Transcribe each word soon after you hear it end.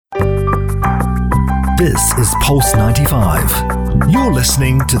This is Pulse 95. You're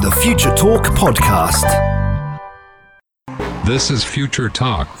listening to the Future Talk podcast. This is Future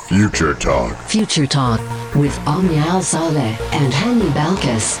Talk. Future Talk. Future Talk with Omnial Saleh and Hani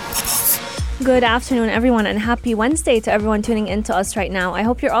Balkis. Good afternoon, everyone, and happy Wednesday to everyone tuning in to us right now. I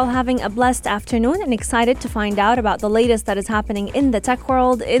hope you're all having a blessed afternoon and excited to find out about the latest that is happening in the tech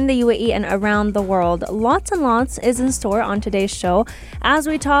world, in the UAE, and around the world. Lots and lots is in store on today's show as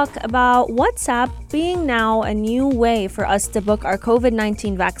we talk about WhatsApp being now a new way for us to book our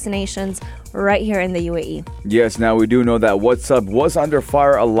COVID-19 vaccinations right here in the UAE. Yes, now we do know that WhatsApp was under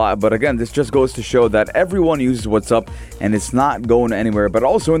fire a lot, but again, this just goes to show that everyone uses WhatsApp and it's not going anywhere. But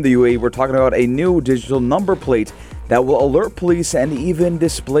also in the UAE, we're talking about a new digital number plate that will alert police and even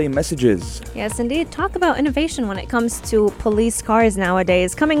display messages. Yes, indeed. Talk about innovation when it comes to police cars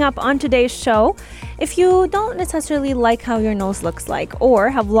nowadays. Coming up on today's show, if you don't necessarily like how your nose looks like or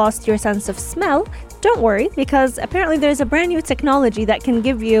have lost your sense of smell, don't worry, because apparently there's a brand new technology that can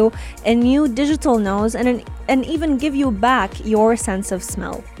give you a new digital nose and even give you back your sense of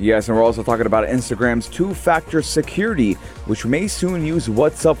smell. Yes, and we're also talking about Instagram's two-factor security, which may soon use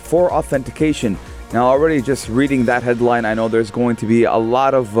WhatsApp for authentication. Now, already just reading that headline, I know there's going to be a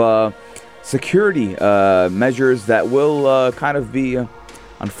lot of security measures that will kind of be,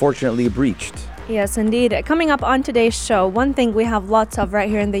 unfortunately, breached. Yes, indeed. Coming up on today's show, one thing we have lots of right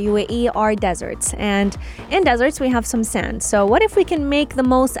here in the UAE are deserts. And in deserts, we have some sand. So what if we can make the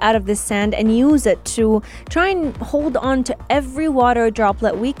most out of this sand and use it to try and hold on to every water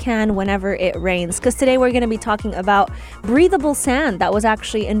droplet we can whenever it rains? Because today we're going to be talking about breathable sand that was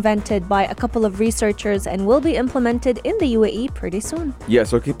actually invented by a couple of researchers and will be implemented in the UAE pretty soon. Yeah,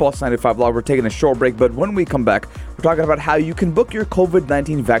 so keep Pulse 95 Live. We're taking a short break, but when we come back, we're talking about how you can book your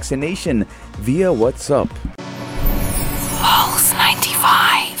COVID-19 vaccination via WhatsApp. Pulse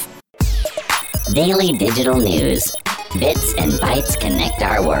 95. Daily digital news. Bits and bytes connect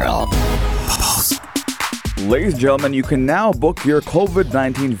our world. Ladies and gentlemen, you can now book your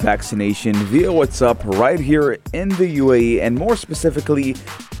COVID-19 vaccination via WhatsApp right here in the UAE and more specifically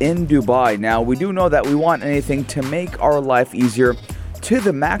in Dubai. Now, we do know that we want anything to make our life easier to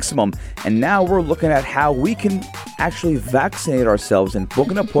the maximum, and now we're looking at how we can actually vaccinate ourselves and book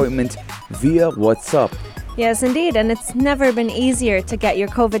an appointment via WhatsApp. Yes, indeed. And it's never been easier to get your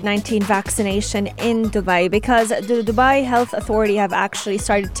COVID-19 vaccination in Dubai because the Dubai Health Authority have actually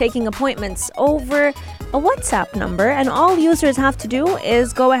started taking appointments over a WhatsApp number. And all users have to do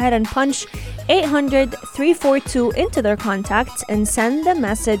is go ahead and punch 800-342 into their contacts and send the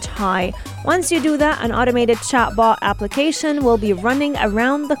message hi. Once you do that, an automated chatbot application will be running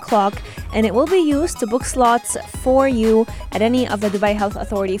around the clock and it will be used to book slots for you at any of the Dubai Health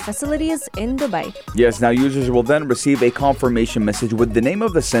Authority facilities in Dubai. Yes, now users will then receive a confirmation message with the name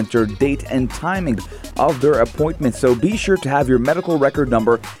of the center, date, and timing of their appointment. So be sure to have your medical record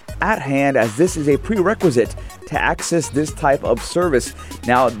number at hand, as this is a prerequisite to access this type of service.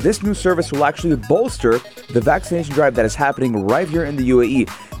 Now, this new service will actually bolster the vaccination drive that is happening right here in the UAE.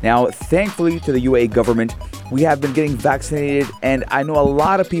 Now, thankfully to the UAE government, we have been getting vaccinated, and I know a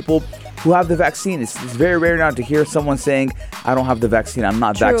lot of people who have the vaccine. It's very rare now to hear someone saying, I don't have the vaccine, I'm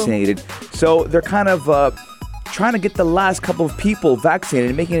not vaccinated. So they're kind of trying to get the last couple of people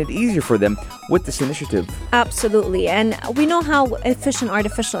vaccinated and making it easier for them with this initiative. Absolutely. And we know how efficient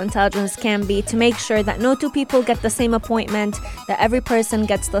artificial intelligence can be to make sure that no two people get the same appointment, that every person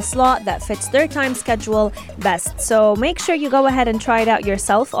gets the slot that fits their time schedule best. So make sure you go ahead and try it out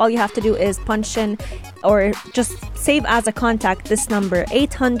yourself. All you have to do is punch in or just save as a contact this number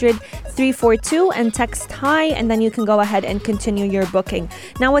 800-342 and text hi, and then you can go ahead and continue your booking.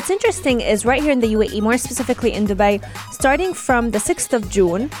 Now, what's interesting is right here in the UAE, more specifically in Dubai, starting from the 6th of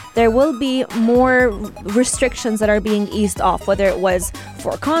June, there will be more restrictions that are being eased off, whether it was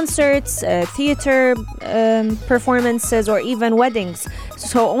for concerts, theater performances, or even weddings.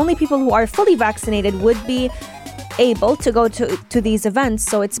 So only people who are fully vaccinated would be able to go to these events.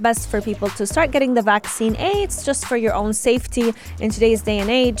 So it's best for people to start getting the vaccine. It's just for your own safety in today's day and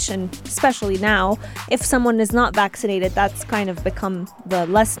age, and especially now, if someone is not vaccinated, that's kind of become the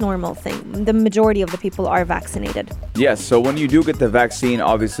less normal thing. The majority of the people are vaccinated. Yes, so when you do get the vaccine,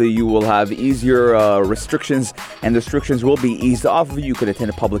 obviously you will have easier restrictions, and the restrictions will be eased off of you. You could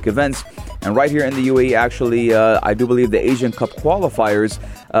attend public events. And right here in the UAE, actually, I do believe the Asian Cup qualifiers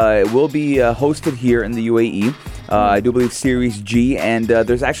will be hosted here in the UAE. I do believe Series G, and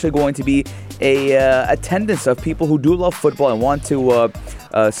there's actually going to be a attendance of people who do love football and want to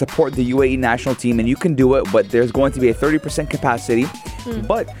support the UAE national team, and you can do it, but there's going to be a 30% capacity.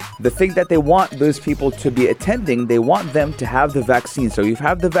 But the thing that they want those people to be attending, they want them to have the vaccine. So you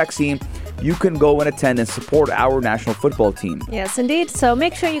have the vaccine, you can go and attend and support our national football team. Yes, indeed. So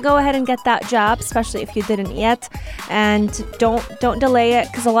make sure you go ahead and get that jab, especially if you didn't yet, and don't delay it,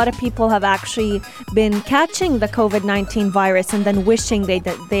 because a lot of people have actually been catching the COVID-19 virus and then wishing they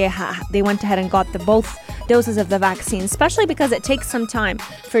went ahead and got both doses of the vaccine, especially because it takes some time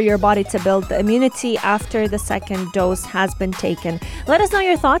for your body to build the immunity after the second dose has been taken. Let us know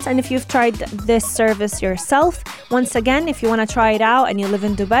your thoughts and if you've tried this service yourself. Once again, if you want to try it out and you live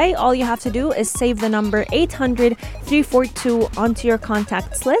in Dubai, all you have to do is save the number 800-342 onto your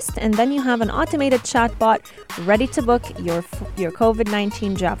contacts list, and then you have an automated chatbot ready to book your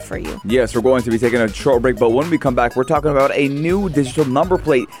COVID-19 jab for you. Yes, we're going to be taking a short break, but when we come back, we're talking about a new digital number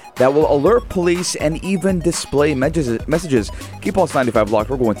plate that will alert police and even display messages. Keep Pulse 95 locked.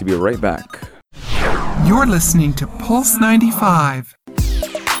 We're going to be right back. You're listening to Pulse 95.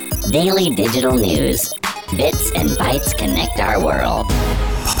 Daily digital news. Bits and bytes connect our world.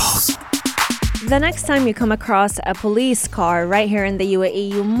 The next time you come across a police car right here in the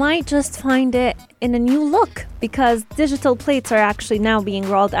UAE, you might just find it in a new look, because digital plates are actually now being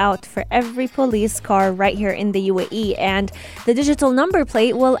rolled out for every police car right here in the UAE, and the digital number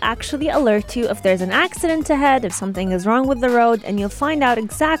plate will actually alert you if there's an accident ahead, if something is wrong with the road, and you'll find out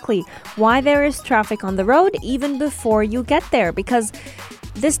exactly why there is traffic on the road even before you get there, because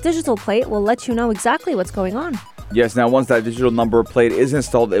this digital plate will let you know exactly what's going on. Yes, now once that digital number plate is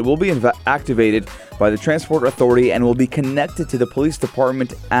installed, it will be activated by the Transport Authority and will be connected to the police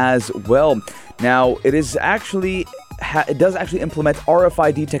department as well. Now, it does actually implement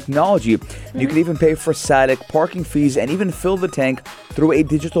RFID technology. You can even pay for SADC, parking fees, and even fill the tank through a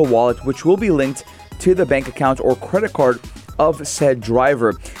digital wallet, which will be linked to the bank account or credit card of said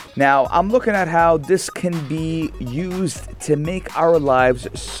driver. Now, I'm looking at how this can be used to make our lives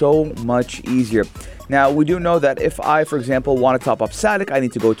so much easier. Now, we do know that if I, for example, want to top up SADC, I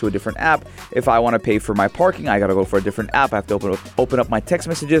need to go to a different app. If I want to pay for my parking, I got to go for a different app. I have to open up my text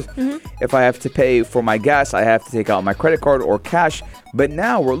messages. If I have to pay for my gas, I have to take out my credit card or cash. But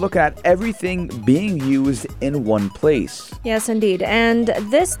now we're looking at everything being used in one place. Yes, indeed. And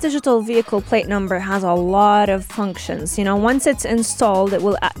this digital vehicle plate number has a lot of functions. You know, once it's installed, it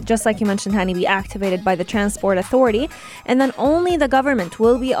will, just like you mentioned, Hani, be activated by the Transport Authority. And then only the government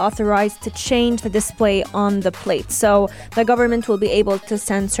will be authorized to change the display on the plate. So the government will be able to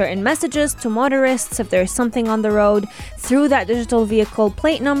send certain messages to motorists if there's something on the road through that digital vehicle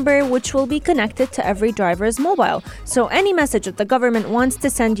plate number, which will be connected to every driver's mobile. So any message that the government wants to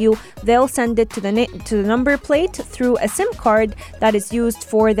send you, they'll send it to the number plate through a SIM card that is used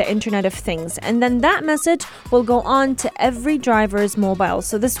for the Internet of Things. And then that message will go on to every driver's mobile.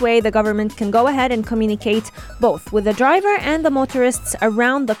 So this way the government can go ahead and communicate both with the driver and the motorists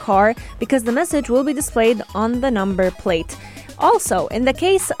around the car, because the message will be displayed on the number plate. Also, in the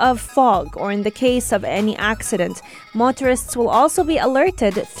case of fog or in the case of any accident, motorists will also be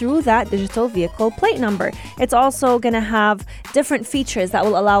alerted through that digital vehicle plate number. It's also going to have different features that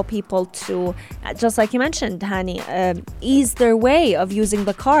will allow people to, just like you mentioned, Hani, ease their way of using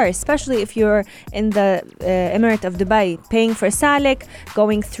the car, especially if you're in the Emirate of Dubai, paying for SADC,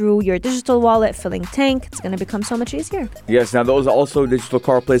 going through your digital wallet, filling tank. It's going to become so much easier. Yes, now those also digital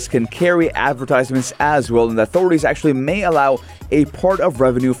car plates can carry advertisements as well, and the authorities actually may allow a part of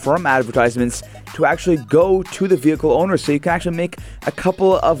revenue from advertisements to actually go to the vehicle owner, so you can actually make a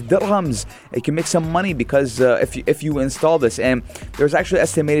couple of dirhams. You can make some money because if you install this, and there's actually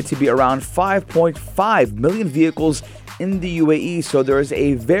estimated to be around 5.5 million vehicles in the UAE, so there is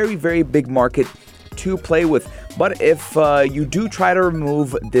a very, very big market to play with. But if you do try to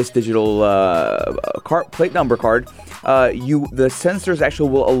remove this digital plate number card, the sensors actually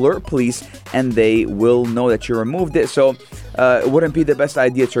will alert police and they will know that you removed it. So it wouldn't be the best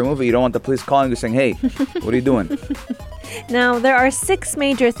idea to remove it. You don't want the police calling you saying, hey, what are you doing? Now, there are 6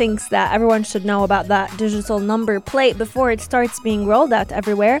 major things that everyone should know about that digital number plate before it starts being rolled out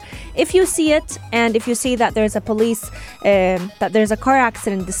everywhere. If you see it, and if you see that there's a car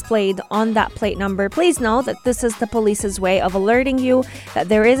accident displayed on that plate number, please know that this is the police's way of alerting you that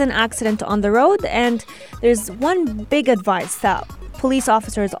there is an accident on the road. And there's one big advice that police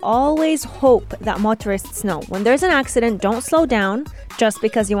officers always hope that motorists know. When there's an accident, don't slow down just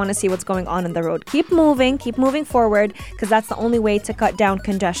because you want to see what's going on in the road. Keep moving forward, because that's the only way to cut down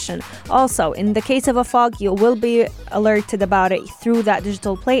congestion. Also, in the case of a fog, you will be alerted about it through that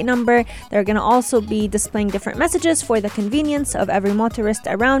digital plate number. They're going to also be displaying different messages for the convenience of every motorist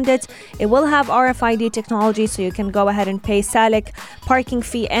around it. It will have RFID technology, so you can go ahead and pay SADC, parking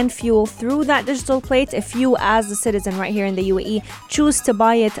fee, and fuel through that digital plate if you, as a citizen right here in the UAE, choose to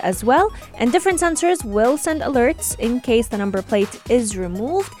buy it as well. And different sensors will send alerts in case the number plate is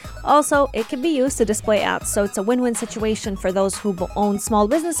removed. Also, it can be used to display ads. So it's a win-win situation for those who own small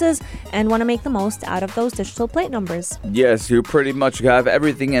businesses and want to make the most out of those digital plate numbers. Yes, you pretty much have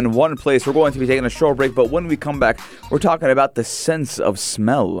everything in one place. We're going to be taking a short break, but when we come back, we're talking about the sense of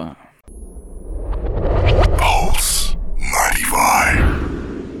smell. Pulse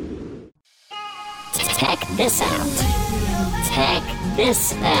 95. Check this out. Check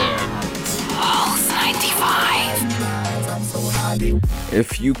this out. Pulse 95.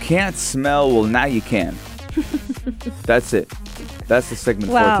 If you can't smell, well, now you can. That's it. That's the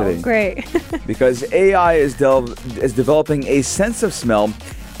segment Wow, for today. great. Because AI is developing a sense of smell,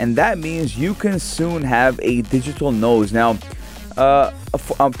 and that means you can soon have a digital nose. Now,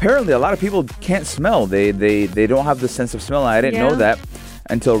 apparently, a lot of people can't smell. They don't have the sense of smell. I didn't know that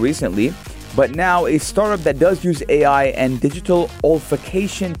until recently. But now, a startup that does use AI and digital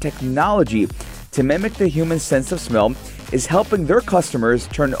olfaction technology to mimic the human sense of smell is helping their customers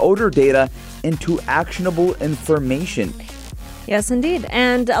turn odor data into actionable information. Yes, indeed.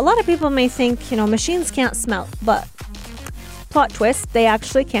 And a lot of people may think, machines can't smell, but plot twist, they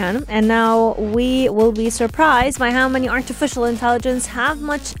actually can. And now we will be surprised by how many artificial intelligence have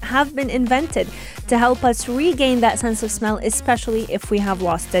been invented to help us regain that sense of smell, especially if we have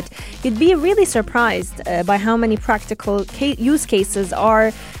lost it. You'd be really surprised by how many practical use cases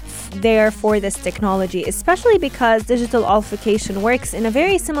are there for this technology, especially because digital olfaction works in a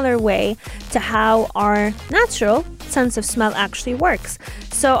very similar way to how our natural sense of smell actually works.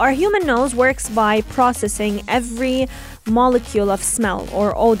 So our human nose works by processing every molecule of smell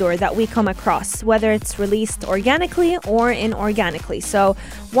or odor that we come across, whether it's released organically or inorganically. So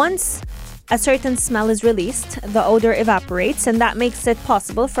once a certain smell is released, the odor evaporates, and that makes it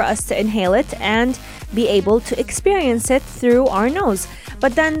possible for us to inhale it and be able to experience it through our nose.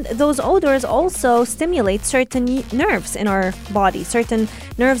 But then those odors also stimulate certain nerves in our body, certain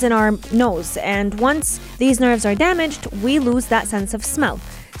nerves in our nose. And once these nerves are damaged, we lose that sense of smell.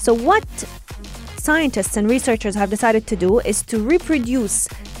 So what scientists and researchers have decided to do is to reproduce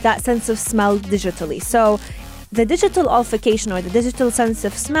that sense of smell digitally. So the digital olfaction, or the digital sense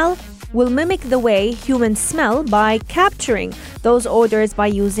of smell, will mimic the way humans smell by capturing those odors by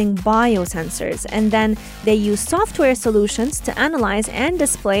using biosensors. And then they use software solutions to analyze and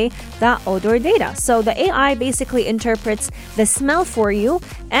display that odor data. So the AI basically interprets the smell for you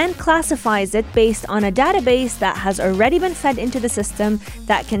and classifies it based on a database that has already been fed into the system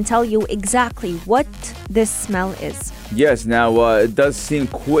that can tell you exactly what this smell is. Yes, now it does seem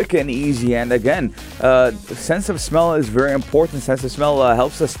quick and easy, and again, sense of smell is very important. Sense of smell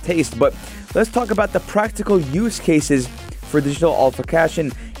helps us taste, but let's talk about the practical use cases for digital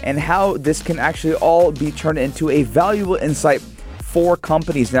olfaction and how this can actually all be turned into a valuable insight for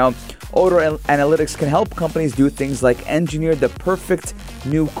companies. Now, odor analytics can help companies do things like engineer the perfect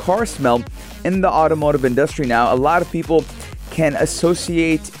new car smell in the automotive industry. Now, a lot of people can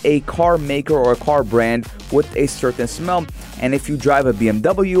associate a car maker or a car brand with a certain smell. And if you drive a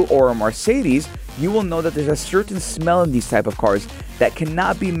BMW or a Mercedes, you will know that there's a certain smell in these type of cars that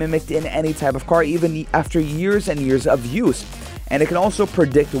cannot be mimicked in any type of car, even after years and years of use. And it can also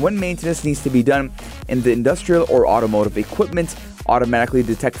predict when maintenance needs to be done in the industrial or automotive equipment, automatically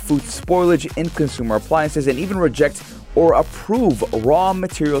detect food spoilage in consumer appliances, and even reject or approve raw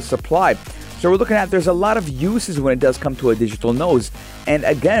material supply. So we're looking at there's a lot of uses when it does come to a digital nose. And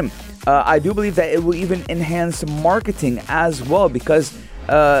again, I do believe that it will even enhance marketing as well, because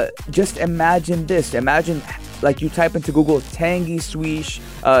just imagine this. Imagine like you type into Google tangy, sweet,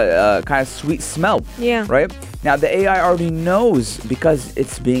 kind of sweet smell. Yeah. Right? Now the AI already knows because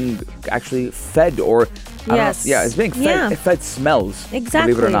it's being actually fed, or Yes. it's being fed. Yeah. It fed smells.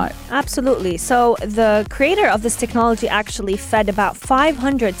 Exactly. Believe it or not. Absolutely. So the creator of this technology actually fed about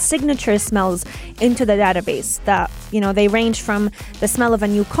 500 signature smells into the database that, they range from the smell of a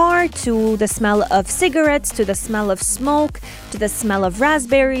new car to the smell of cigarettes to the smell of smoke to the smell of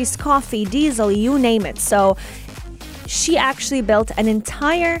raspberries, coffee, diesel, you name it. So she actually built an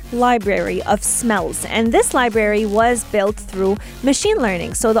entire library of smells, and this library was built through machine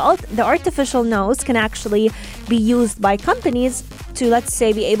learning. So the artificial nose can actually be used by companies to, let's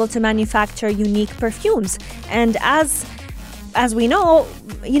say, be able to manufacture unique perfumes. And as we know,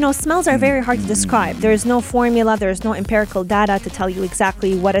 smells are very hard to describe. There's no formula, there's no empirical data to tell you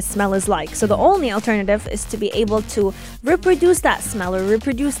exactly what a smell is like. So the only alternative is to be able to reproduce that smell or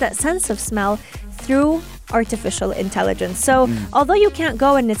reproduce that sense of smell through artificial intelligence. So although you can't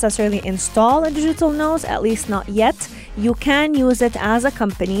go and necessarily install a digital nose, at least not yet, you can use it as a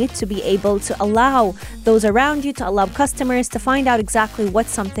company to be able to allow those around you, to allow customers to find out exactly what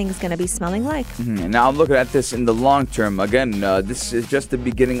something is going to be smelling like. Now I'm looking at this in the long term. Again, this is just the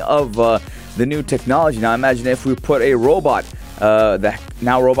beginning of the new technology. Now imagine if we put a robot.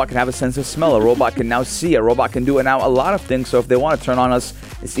 Now a robot can have a sense of smell. A robot can now see. A robot can do now a lot of things. So if they want to turn on us,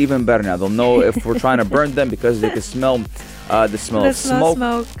 it's even better now. They'll know if we're trying to burn them because they can smell the smell of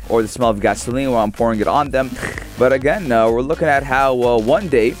smoke or the smell of gasoline while I'm pouring it on them. But again, we're looking at how one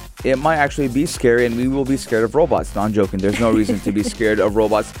day it might actually be scary and we will be scared of robots. No, I'm joking. There's no reason to be scared of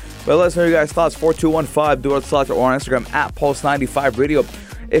robots. But let us know your guys' thoughts. 4215, do it slots, or on Instagram at Pulse95 Radio.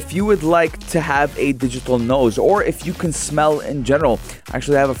 If you would like to have a digital nose, or if you can smell in general.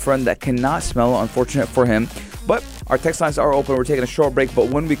 Actually, I have a friend that cannot smell, unfortunate for him. But our text lines are open. We're taking a short break, but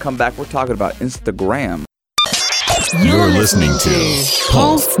when we come back, we're talking about Instagram. You're listening to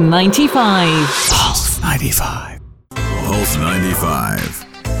Pulse 95. Pulse 95. Pulse 95.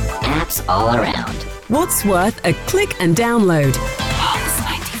 Apps all around. What's worth a click and download? Pulse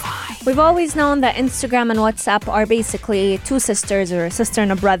 95. We've always known that Instagram and WhatsApp are basically two sisters, or a sister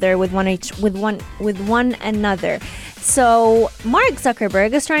and a brother with one another. So Mark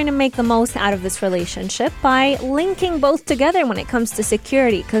Zuckerberg is trying to make the most out of this relationship by linking both together when it comes to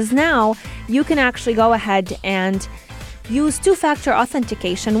security, because now you can actually go ahead and use two-factor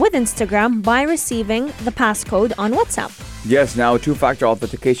authentication with Instagram by receiving the passcode on WhatsApp. Yes, now two-factor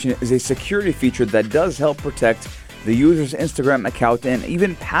authentication is a security feature that does help protect the user's Instagram account and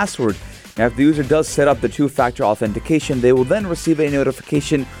even password. Now, if the user does set up the two-factor authentication, they will then receive a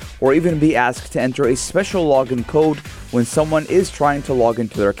notification or even be asked to enter a special login code when someone is trying to log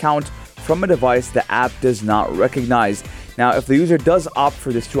into their account from a device the app does not recognize. Now, if the user does opt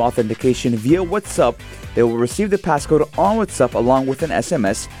for this two authentication via WhatsApp, they will receive the passcode on WhatsApp along with an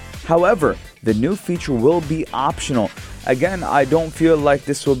SMS. However, the new feature will be optional. Again, I don't feel like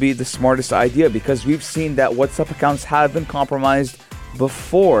this will be the smartest idea because we've seen that WhatsApp accounts have been compromised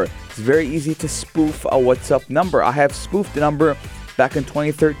before. It's very easy to spoof a WhatsApp number. I have spoofed the number back in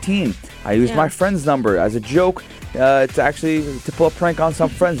 2013. I used my friend's number as a joke to pull a prank on some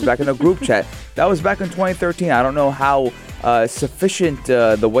friends back in a group chat. That was back in 2013. I don't know how sufficient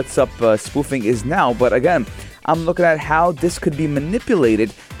the WhatsApp spoofing is now, but again, I'm looking at how this could be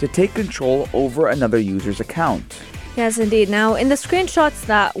manipulated to take control over another user's account. Yes, indeed. Now, in the screenshots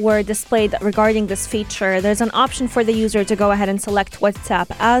that were displayed regarding this feature, there's an option for the user to go ahead and select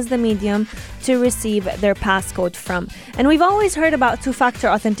WhatsApp as the medium to receive their passcode from. And we've always heard about two-factor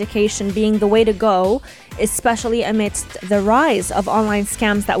authentication being the way to go, especially amidst the rise of online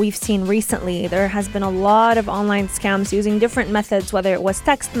scams that we've seen recently. There has been a lot of online scams using different methods, whether it was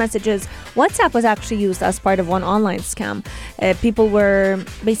text messages. WhatsApp was actually used as part of one online scam. People were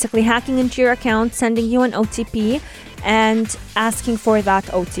basically hacking into your account, sending you an OTP, and asking for that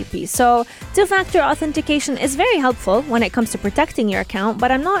OTP. So two-factor authentication is very helpful when it comes to protecting your account,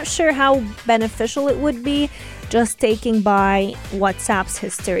 but I'm not sure how beneficial it would be just taking by WhatsApp's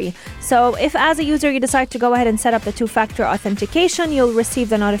history. So if as a user you decide to go ahead and set up the two-factor authentication, you'll receive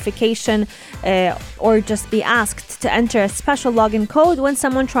the notification or just be asked to enter a special login code when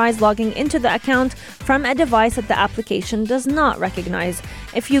someone tries logging into the account from a device that the application does not recognize.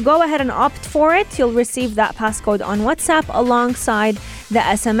 If you go ahead and opt for it, you'll receive that passcode on WhatsApp alongside the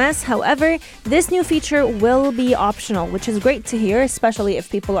SMS. However, this new feature will be optional, which is great to hear, especially if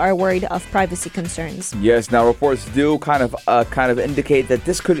people are worried of privacy concerns. Yes, now reports do kind of indicate that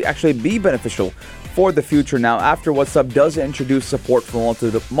this could actually be beneficial for the future. Now, after WhatsApp does introduce support for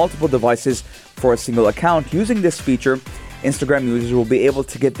multiple devices for a single account, using this feature, Instagram users will be able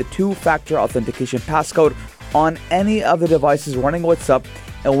to get the two-factor authentication passcode on any of the devices running WhatsApp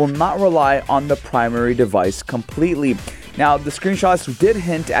and will not rely on the primary device completely. Now, the screenshots did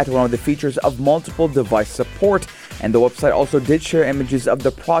hint at one of the features of multiple device support, and the website also did share images of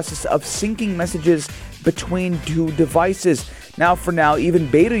the process of syncing messages between two devices. Now, for now, even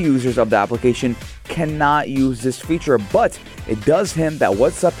beta users of the application cannot use this feature, but it does hint that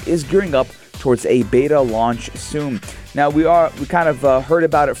WhatsApp is gearing up towards a beta launch soon. Now, we kind of heard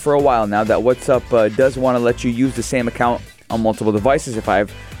about it for a while now that WhatsApp does want to let you use the same account on multiple devices. If I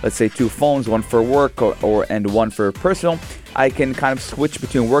have, let's say, two phones, one for work and one for personal, I can kind of switch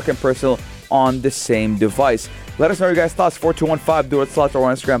between work and personal on the same device. Let us know your guys' thoughts. 4215, do it slots, or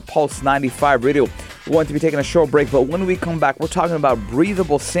on Instagram, Pulse95 Radio. We're going to be taking a short break, but when we come back, we're talking about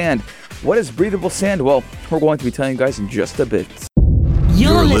breathable sand. What is breathable sand? Well, we're going to be telling you guys in just a bit.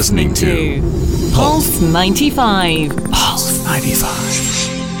 You're listening to Pulse 95. Pulse 95.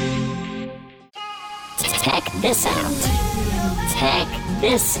 Check this out. Check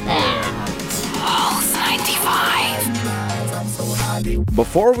this out. Pulse 95.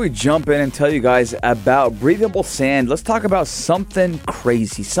 Before we jump in and tell you guys about breathable sand, let's talk about something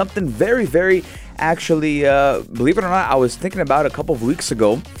crazy, something very, very actually, believe it or not, I was thinking about it a couple of weeks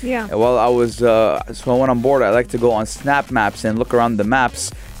ago. Yeah. While I was, so when I'm bored, I like to go on Snap Maps and look around the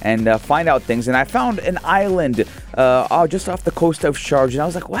maps and find out things. And I found an island just off the coast of Sharjah. And I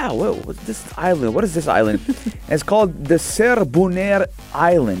was like, wow, what's this island? What is this island? And it's called the Serbuner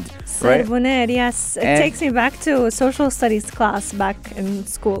Island. Right? Serbuner, yes. It takes me back to a social studies class back in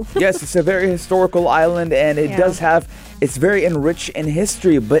school. Yes, it's a very historical island, and it does have, it's very enriched in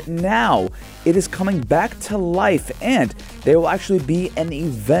history, but now it is coming back to life, and there will actually be an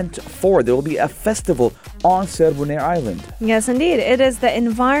event for it. There will be a festival on Serbuner Island. Yes, indeed. It is the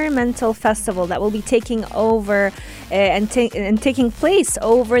environmental festival that will be taking over and taking place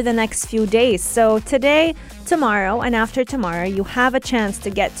over the next few days. So today, tomorrow, and after tomorrow, you have a chance to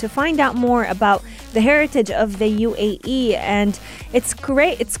get to find out more about the heritage of the UAE. And it's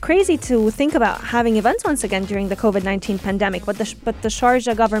great. It's crazy to think about having events once again during the COVID-19 pandemic. But the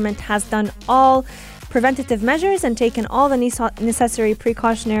Sharjah government has done all preventative measures and taken all the necessary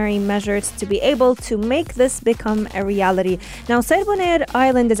precautionary measures to be able to make this become a reality. Now, Serbuner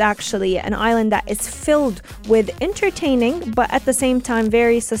Island is actually an island that is filled with entertaining, but at the same time,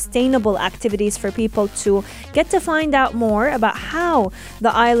 very sustainable activities for people to get to find out more about how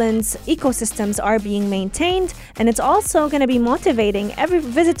the island's ecosystems are being maintained. And it's also going to be motivating every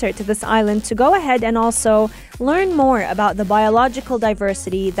visitor to this island to go ahead and also learn more about the biological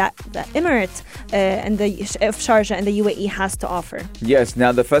diversity that the Emirate and of Sharjah and the UAE has to offer. Yes,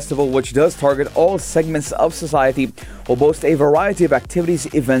 now the festival, which does target all segments of society, will boast a variety of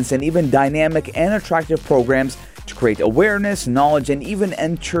activities, events, and even dynamic and attractive programs to create awareness, knowledge, and even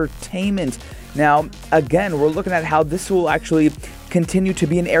entertainment. Now, again, we're looking at how this will actually continue to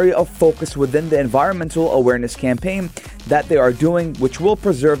be an area of focus within the environmental awareness campaign that they are doing, which will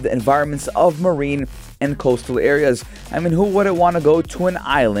preserve the environments of marine and coastal areas. I mean, who wouldn't want to go to an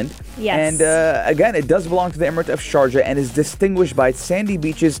island? Yes. And again, it does belong to the Emirate of Sharjah and is distinguished by its sandy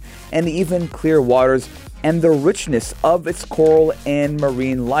beaches and even clear waters and the richness of its coral and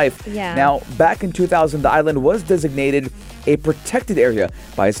marine life. Yeah. Now, back in 2000, the island was designated a protected area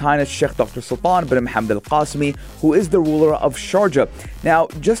by His Highness Sheikh Dr. Sultan bin Mohammed Al Qasimi, who is the ruler of Sharjah. Now,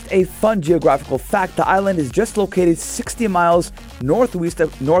 just a fun geographical fact, the island is just located 60 miles northwest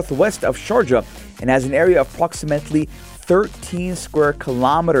of Sharjah and has an area of approximately 13 square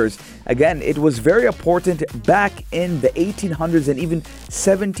kilometers. Again, it was very important back in the 1800s and even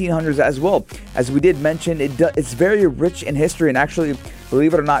 1700s as well. As we did mention, it's very rich in history, and actually,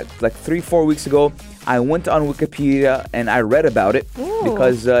 believe it or not, like 3-4 weeks ago, I went on Wikipedia and I read about it. Ooh.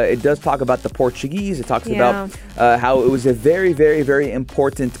 Because it does talk about the Portuguese. It talks about how it was a very, very, very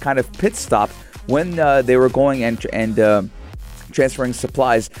important kind of pit stop when they were going and transferring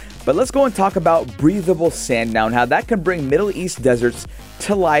supplies. But let's go and talk about breathable sand now and how that can bring Middle East deserts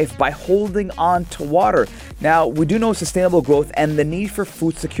to life by holding on to water. Now, we do know sustainable growth and the need for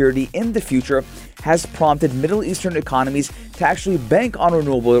food security in the future has prompted Middle Eastern economies to actually bank on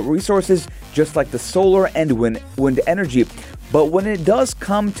renewable resources just like the solar and wind energy. But when it does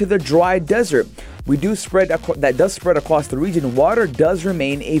come to the dry desert, that does spread across the region, water does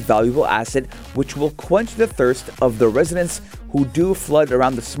remain a valuable asset which will quench the thirst of the residents who do flood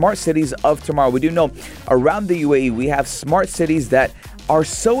around the smart cities of tomorrow. We do know around the UAE we have smart cities that are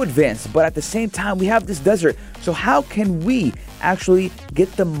so advanced, but at the same time we have this desert. So how can we actually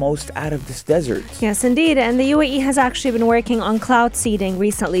get the most out of this desert? Yes, indeed. And the UAE has actually been working on cloud seeding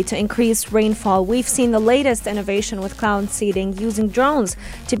recently to increase rainfall. We've seen the latest innovation with cloud seeding using drones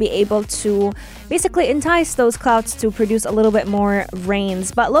to be able to basically entice those clouds to produce a little bit more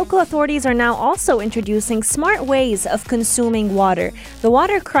rains. But local authorities are now also introducing smart ways of consuming water. The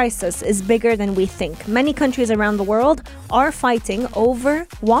water crisis is bigger than we think. Many countries around the world are fighting over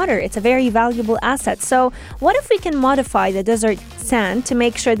water. It's a very valuable asset. So what if we can modify the desert sand to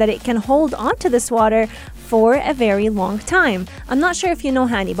make sure that it can hold on to this water for a very long time? I'm not sure if you know,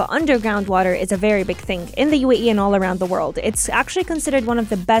 Hani, but underground water is a very big thing in the UAE and all around the world. It's actually considered one of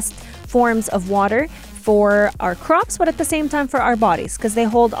the best forms of water for our crops, but at the same time for our bodies because they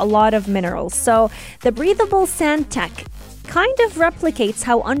hold a lot of minerals. So the breathable sand tech kind of replicates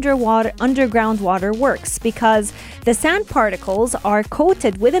how underground water works because the sand particles are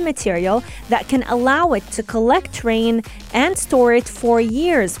coated with a material that can allow it to collect rain and store it for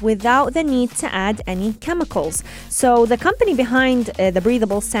years without the need to add any chemicals. So the company behind the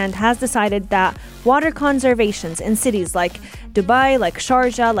breathable sand has decided that water conservations in cities like Dubai, like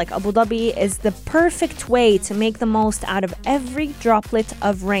Sharjah, like Abu Dhabi is the perfect way to make the most out of every droplet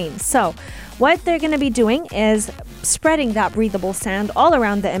of rain. So what they're going to be doing is spreading that breathable sand all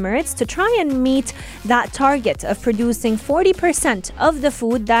around the Emirates to try and meet that target of producing 40% of the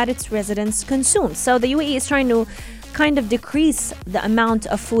food that its residents consume. So the UAE is trying to kind of decrease the amount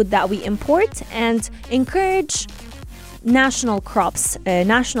of food that we import and encourage national crops,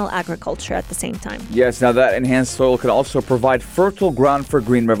 national agriculture at the same time. Yes, now that enhanced soil can also provide fertile ground for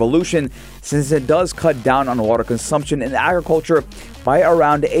green revolution, since it does cut down on water consumption in agriculture by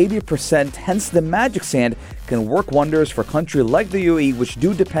around 80%. Hence, the magic sand can work wonders for a country like the UAE, which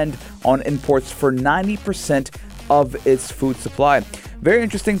do depend on imports for 90% of its food supply. Very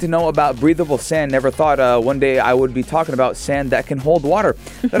interesting to know about breathable sand. Never thought one day I would be talking about sand that can hold water.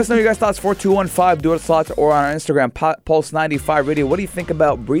 Let us know your guys' thoughts. 4215 do it slots or on our Instagram Pulse95 Radio. What do you think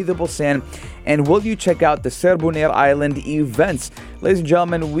about breathable sand? And will you check out the Serbuner Island events? Ladies and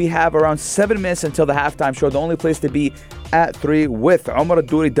gentlemen, we have around 7 minutes until the halftime show. The only place to be at 3 with Omar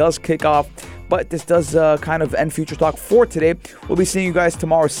Adouri does kick off. But this does kind of end Future Talk for today. We'll be seeing you guys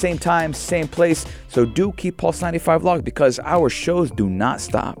tomorrow, same time, same place. So do keep Pulse 95 logged because our shows do not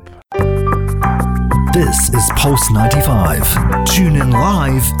stop. This is Pulse 95. Tune in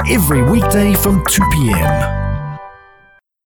live every weekday from 2 p.m.